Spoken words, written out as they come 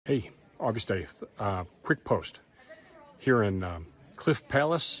Hey, August 8th, quick post here in Cliff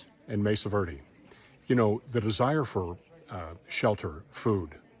Palace in Mesa Verde. You know, the desire for shelter,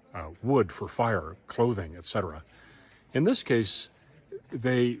 food, wood for fire, clothing, etc. In this case,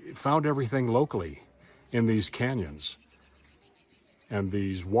 they found everything locally in these canyons and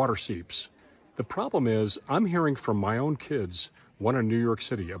these water seeps. The problem is, I'm hearing from my own kids, one in New York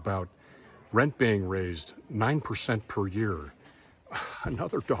City, about rent being raised 9% per year.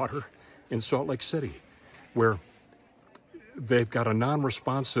 Another daughter in Salt Lake City, where they've got a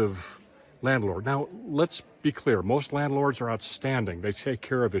non-responsive landlord. Now, let's be clear. Most landlords are outstanding. They take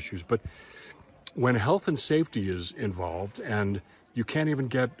care of issues. But when health and safety is involved and you can't even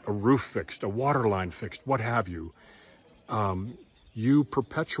get a roof fixed, a water line fixed, what have you, you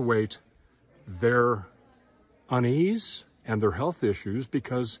perpetuate their unease and their health issues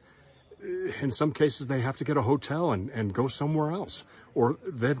because in some cases they have to get a hotel and go somewhere else, or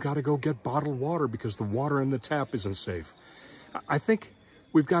they've got to go get bottled water because the water in the tap isn't safe. I think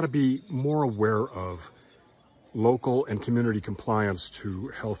we've got to be more aware of local and community compliance to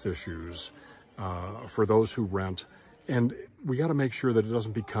health issues for those who rent. And we got to make sure that it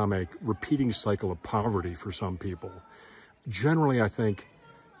doesn't become a repeating cycle of poverty for some people. Generally, I think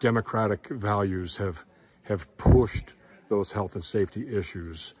democratic values have pushed those health and safety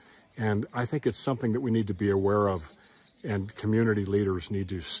issues. And I think it's something that we need to be aware of, and community leaders need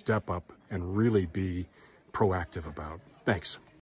to step up and really be proactive about. Thanks.